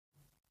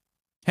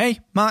Hey,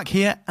 Mark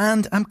here,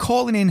 and I'm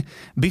calling in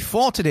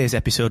before today's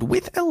episode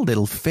with a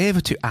little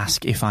favour to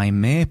ask, if I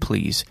may,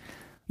 please.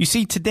 You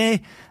see,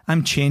 today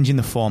I'm changing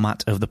the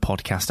format of the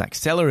Podcast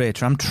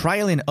Accelerator. I'm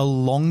trialling a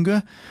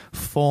longer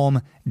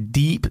form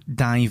deep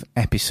dive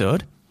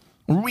episode,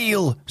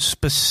 real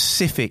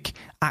specific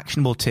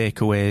actionable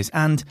takeaways,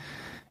 and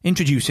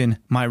introducing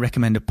my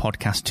recommended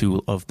podcast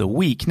tool of the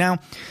week. Now,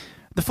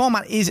 the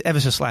format is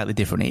ever so slightly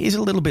different. It is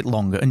a little bit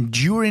longer, and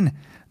during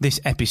this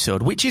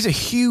episode, which is a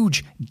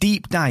huge,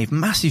 deep dive,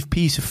 massive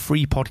piece of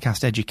free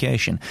podcast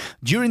education,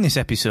 during this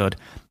episode,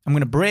 I'm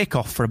going to break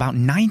off for about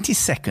 90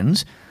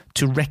 seconds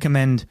to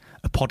recommend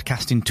a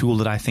podcasting tool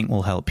that I think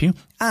will help you.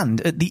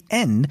 And at the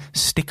end,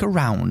 stick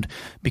around,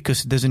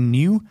 because there's a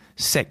new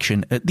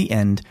section at the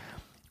end,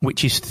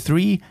 which is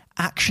 3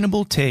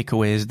 actionable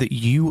takeaways that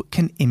you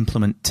can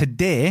implement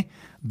today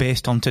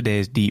based on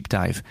today's deep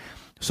dive.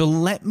 So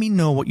let me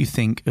know what you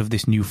think of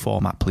this new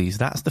format, please.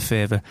 That's the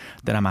favour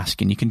that I'm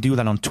asking. You can do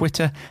that on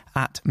Twitter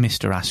at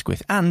Mr.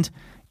 Asquith, and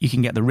you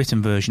can get the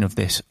written version of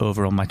this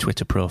over on my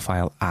Twitter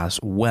profile as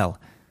well.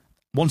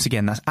 Once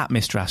again, that's at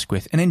Mr.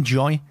 Asquith, and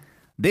enjoy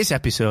this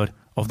episode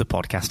of the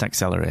Podcast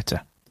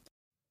Accelerator.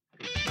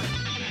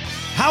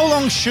 How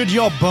long should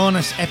your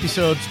bonus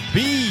episodes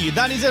be?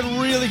 That is a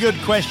really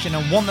good question,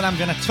 and one that I'm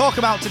going to talk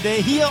about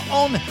today here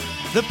on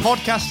the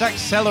Podcast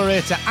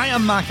Accelerator. I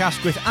am Mark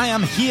Asquith. I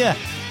am here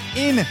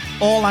in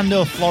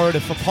Orlando, Florida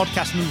for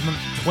Podcast Movement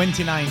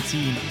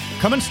 2019.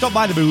 Come and stop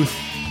by the booth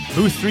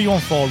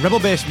 314, Rebel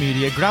Base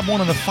Media. Grab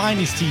one of the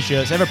finest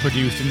t-shirts ever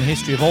produced in the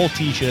history of all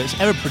t-shirts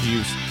ever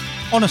produced.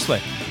 Honestly,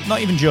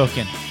 not even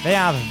joking. They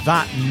are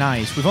that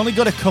nice. We've only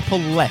got a couple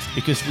left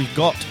because we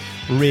got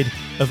rid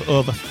of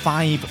over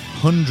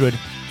 500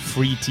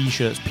 free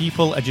t-shirts.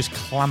 People are just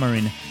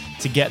clamoring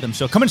to get them.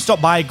 So come and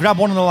stop by, grab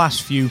one of the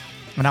last few,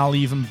 and I'll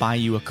even buy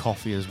you a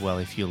coffee as well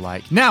if you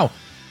like. Now,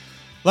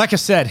 like I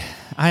said,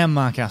 I am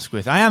Mark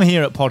Asquith. I am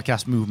here at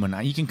Podcast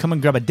Movement. You can come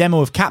and grab a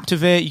demo of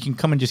Captivate. You can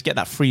come and just get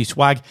that free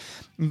swag.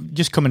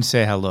 Just come and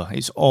say hello.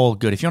 It's all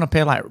good. If you want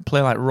to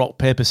play like rock,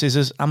 paper,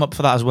 scissors, I'm up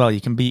for that as well.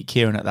 You can beat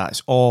Kieran at that.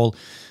 It's all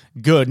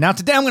good. Now,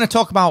 today I'm going to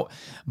talk about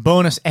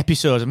bonus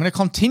episodes. I'm going to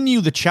continue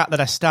the chat that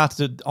I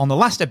started on the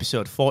last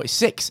episode,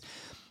 46,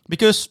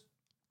 because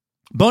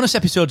bonus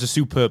episodes are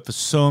superb for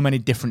so many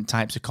different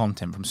types of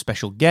content, from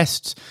special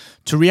guests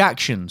to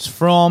reactions,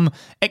 from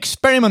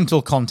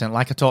experimental content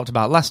like I talked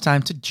about last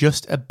time to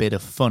just a bit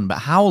of fun. But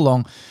how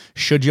long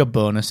should your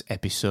bonus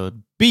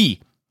episode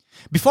be?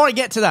 Before I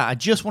get to that, I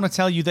just want to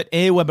tell you that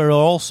Aweber are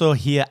also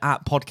here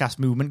at Podcast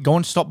Movement. Go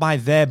and stop by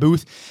their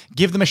booth.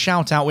 Give them a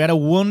shout out. We had a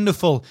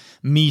wonderful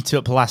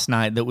meetup last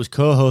night that was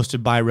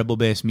co-hosted by Rebel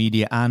Base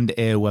Media and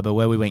Aweber,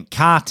 where we went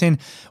karting.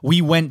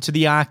 We went to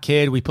the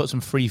arcade. We put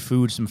some free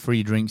food, some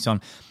free drinks on.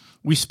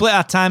 We split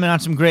our time and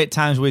had some great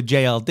times with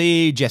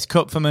JLD, Jess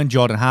Kupferman,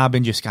 Jordan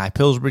Harbinger, Sky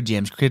Pillsbury,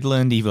 James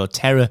Cridland, Evo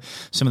Terra,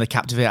 some of the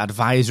Captivate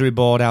advisory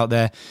board out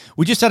there.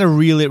 We just had a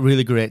really,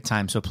 really great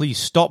time. So please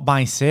stop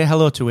by, say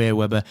hello to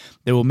Aweber.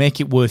 They will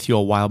make it worth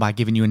your while by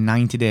giving you a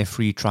 90-day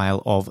free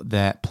trial of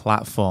their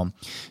platform.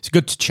 It's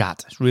good to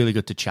chat. It's really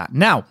good to chat.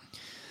 Now,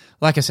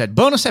 like I said,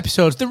 bonus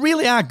episodes, they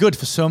really are good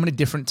for so many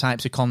different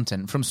types of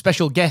content, from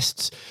special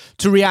guests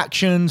to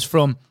reactions,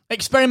 from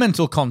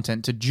experimental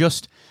content to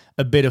just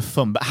a bit of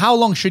fun. But how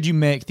long should you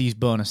make these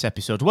bonus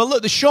episodes? Well,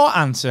 look, the short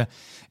answer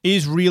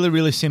is really,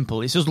 really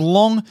simple. It's as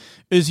long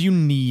as you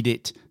need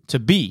it to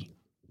be.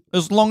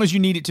 As long as you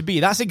need it to be.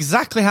 That's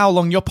exactly how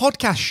long your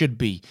podcast should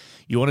be.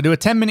 You want to do a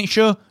 10-minute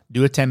show?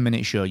 Do a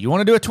 10-minute show. You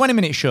want to do a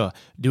 20-minute show?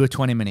 Do a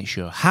 20-minute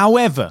show.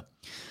 However,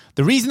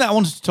 the reason that I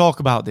wanted to talk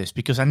about this,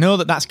 because I know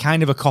that that's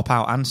kind of a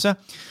cop-out answer,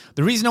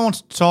 the reason I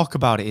wanted to talk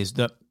about it is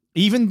that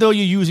even though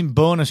you're using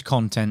bonus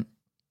content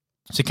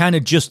to kind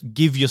of just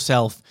give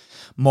yourself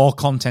more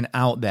content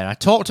out there, I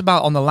talked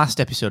about on the last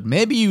episode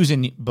maybe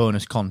using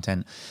bonus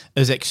content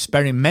as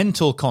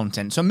experimental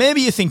content. So maybe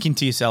you're thinking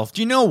to yourself,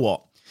 do you know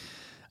what?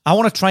 I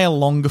want to try a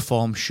longer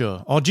form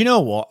show. Or do you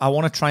know what? I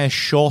want to try a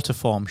shorter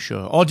form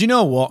show. Or do you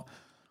know what?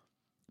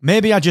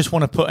 Maybe I just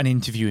want to put an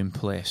interview in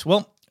place.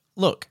 Well,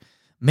 look,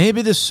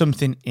 maybe there's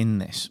something in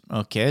this.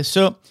 Okay,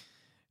 so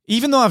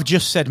even though I've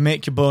just said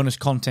make your bonus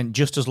content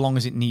just as long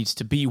as it needs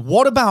to be,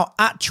 what about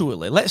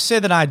actually, let's say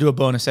that I do a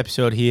bonus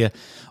episode here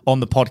on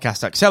the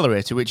Podcast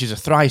Accelerator, which is a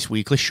thrice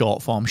weekly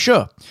short form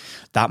show.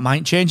 That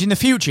might change in the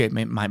future. It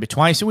might be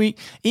twice a week.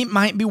 It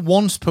might be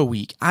once per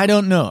week. I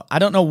don't know. I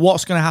don't know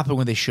what's going to happen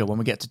with this show when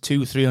we get to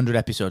 200-300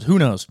 episodes. Who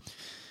knows?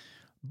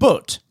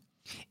 But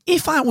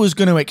if I was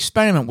going to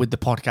experiment with the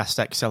Podcast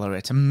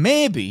Accelerator,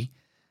 maybe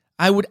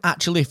I would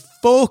actually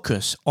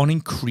focus on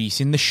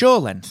increasing the show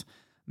length.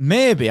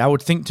 Maybe I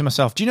would think to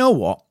myself, do you know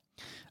what?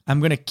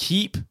 I'm going to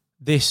keep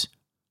this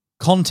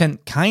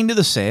content kind of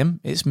the same.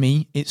 It's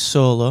me. It's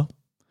solo.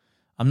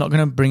 I'm not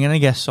going to bring any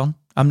guests on.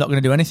 I'm not going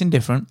to do anything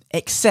different,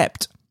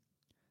 except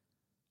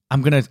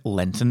I'm going to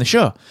lengthen the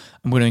show.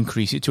 I'm going to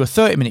increase it to a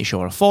 30-minute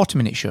show or a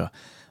 40-minute show.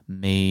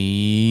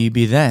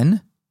 Maybe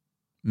then,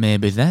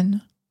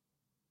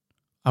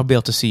 I'll be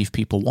able to see if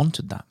people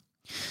wanted that.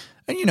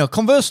 And,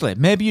 conversely,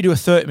 maybe you do a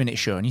 30-minute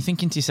show and you're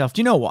thinking to yourself, do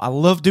you know what? I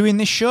love doing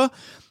this show,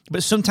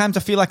 but sometimes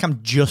I feel like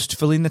I'm just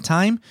filling the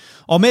time.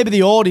 Or maybe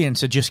the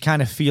audience are just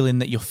kind of feeling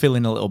that you're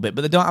filling a little bit,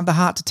 but they don't have the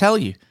heart to tell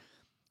you.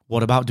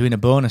 What about doing a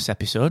bonus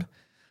episode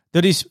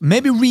that is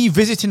maybe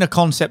revisiting a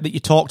concept that you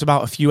talked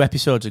about a few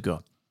episodes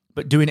ago,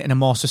 but doing it in a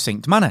more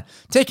succinct manner?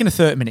 Taking a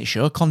 30-minute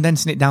show,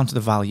 condensing it down to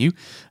the value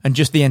and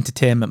just the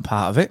entertainment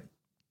part of it,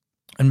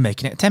 and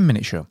making it a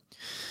 10-minute show.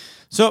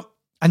 So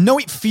I know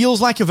it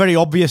feels like a very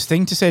obvious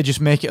thing to say,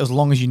 just make it as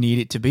long as you need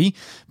it to be,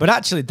 but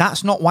actually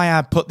that's not why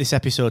I put this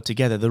episode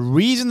together. The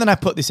reason that I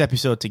put this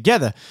episode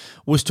together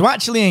was to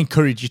actually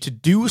encourage you to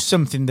do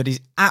something that is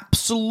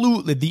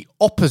absolutely the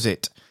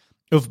opposite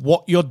of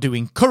what you're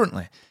doing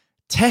currently.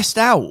 Test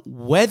out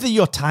whether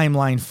your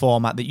timeline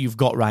format that you've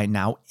got right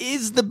now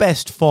is the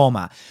best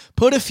format.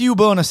 Put a few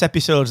bonus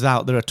episodes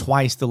out that are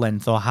twice the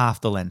length or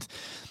half the length.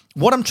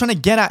 What I'm trying to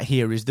get at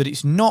here is that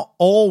it's not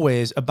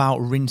always about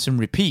rinse and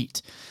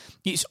repeat.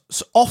 It's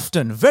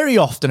often, very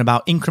often,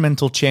 about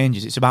incremental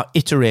changes. It's about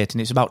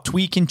iterating. It's about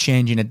tweaking,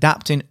 changing,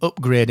 adapting,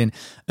 upgrading,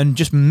 and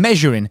just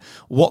measuring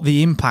what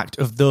the impact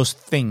of those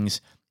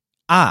things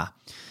are.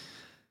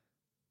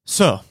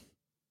 So,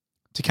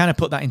 to kind of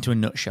put that into a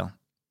nutshell,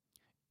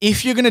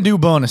 if you're going to do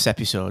bonus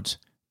episodes,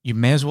 you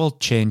may as well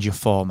change your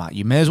format.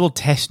 You may as well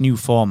test new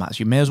formats.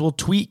 You may as well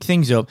tweak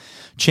things up,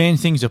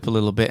 change things up a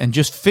little bit, and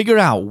just figure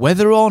out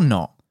whether or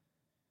not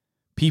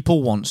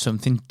people want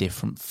something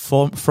different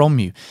from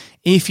you.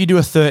 If you do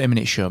a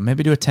 30-minute show,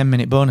 maybe do a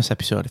 10-minute bonus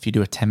episode. If you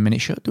do a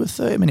 10-minute show, do a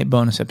 30-minute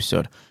bonus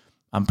episode.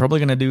 I'm probably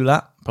going to do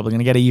that. Probably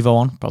going to get Evo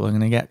on. Probably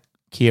going to get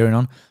Kieran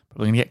on.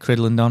 Probably going to get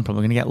Cridland on.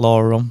 Probably going to get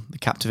Laura on, the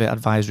Captivate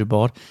Advisory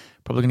Board.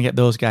 Probably going to get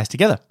those guys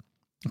together.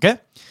 Okay?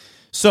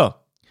 So,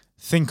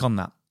 think on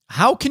that.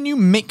 How can you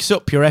mix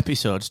up your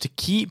episodes to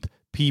keep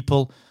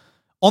people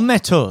on their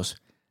toes?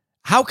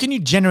 How can you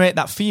generate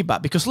that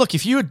feedback? Because look,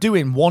 if you're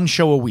doing one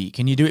show a week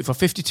and you do it for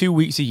 52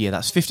 weeks a year,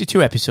 that's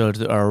 52 episodes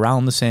that are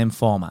around the same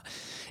format.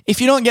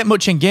 If you don't get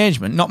much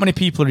engagement, not many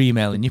people are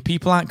emailing you,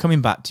 people aren't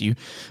coming back to you.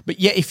 But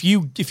yet if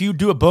you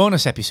do a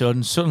bonus episode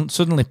and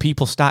suddenly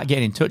people start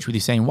getting in touch with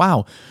you saying,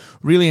 wow,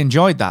 really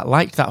enjoyed that,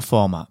 liked that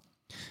format,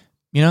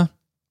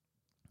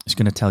 it's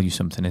going to tell you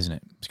something, isn't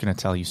it? It's going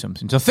to tell you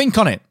something. So think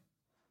on it.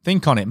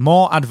 Think on it.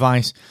 More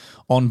advice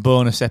on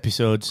bonus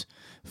episodes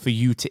for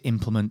you to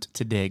implement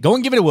today. Go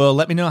and give it a whirl.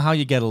 Let me know how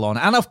you get along.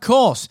 And of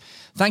course,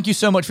 thank you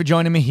so much for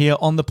joining me here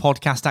on the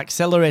Podcast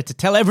Accelerator.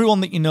 Tell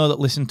everyone that you know that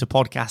listen to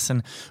podcasts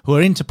and who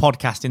are into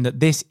podcasting that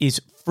this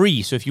is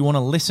free. So if you want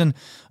to listen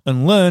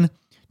and learn,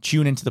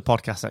 tune into the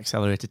Podcast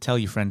Accelerator. Tell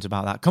your friends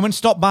about that. Come and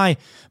stop by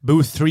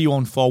booth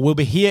 314. We'll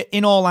be here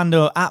in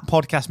Orlando at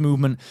Podcast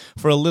Movement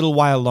for a little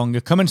while longer.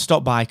 Come and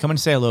stop by. Come and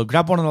say hello.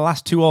 Grab one of the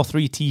last 2 or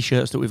 3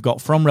 t-shirts that we've got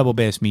from Rebel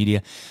Base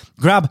Media.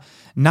 Grab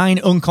 9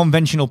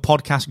 unconventional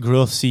podcast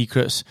growth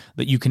secrets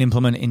that you can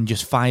implement in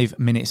just 5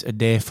 minutes a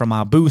day from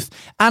our booth.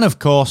 And of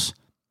course,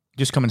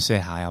 just come and say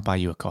hi. I'll buy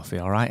you a coffee,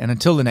 all right? And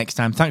until the next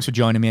time, thanks for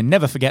joining me. And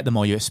never forget, the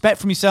more you expect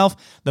from yourself,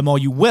 the more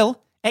you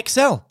will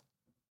excel.